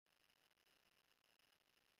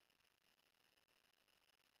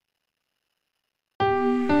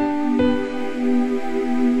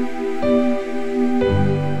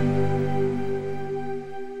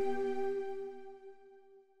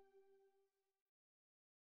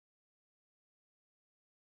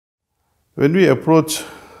When we approach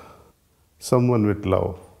someone with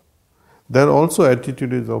love, their also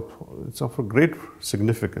attitude is of a great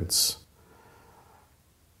significance.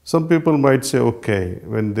 Some people might say, okay,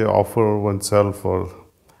 when they offer oneself or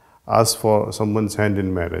ask for someone's hand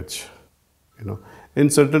in marriage, in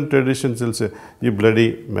certain traditions they'll say, you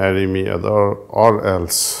bloody marry me or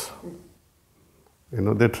else.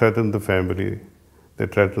 They threaten the family, they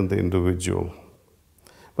threaten the individual.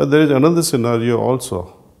 But there is another scenario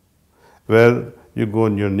also, where you go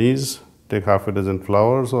on your knees, take half a dozen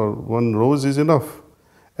flowers or one rose is enough,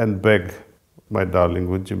 and beg, my darling,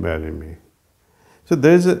 would you marry me? So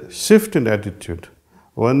there is a shift in attitude.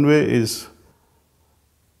 One way is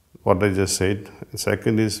what I just said.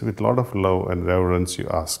 Second is with a lot of love and reverence you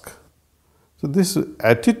ask. So this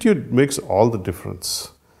attitude makes all the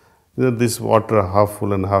difference. This water half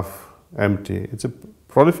full and half empty, it's a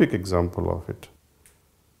prolific example of it.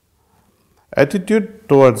 Attitude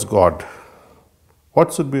towards God.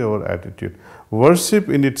 What should be our attitude? Worship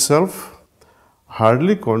in itself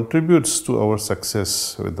hardly contributes to our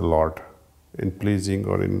success with the Lord in pleasing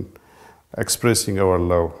or in expressing our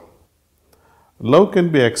love. Love can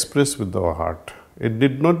be expressed with our heart. It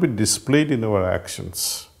did not be displayed in our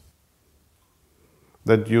actions.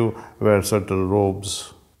 That you wear certain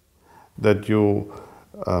robes, that you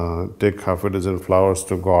take half a dozen flowers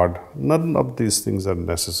to God. None of these things are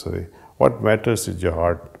necessary. What matters is your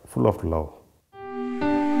heart full of love.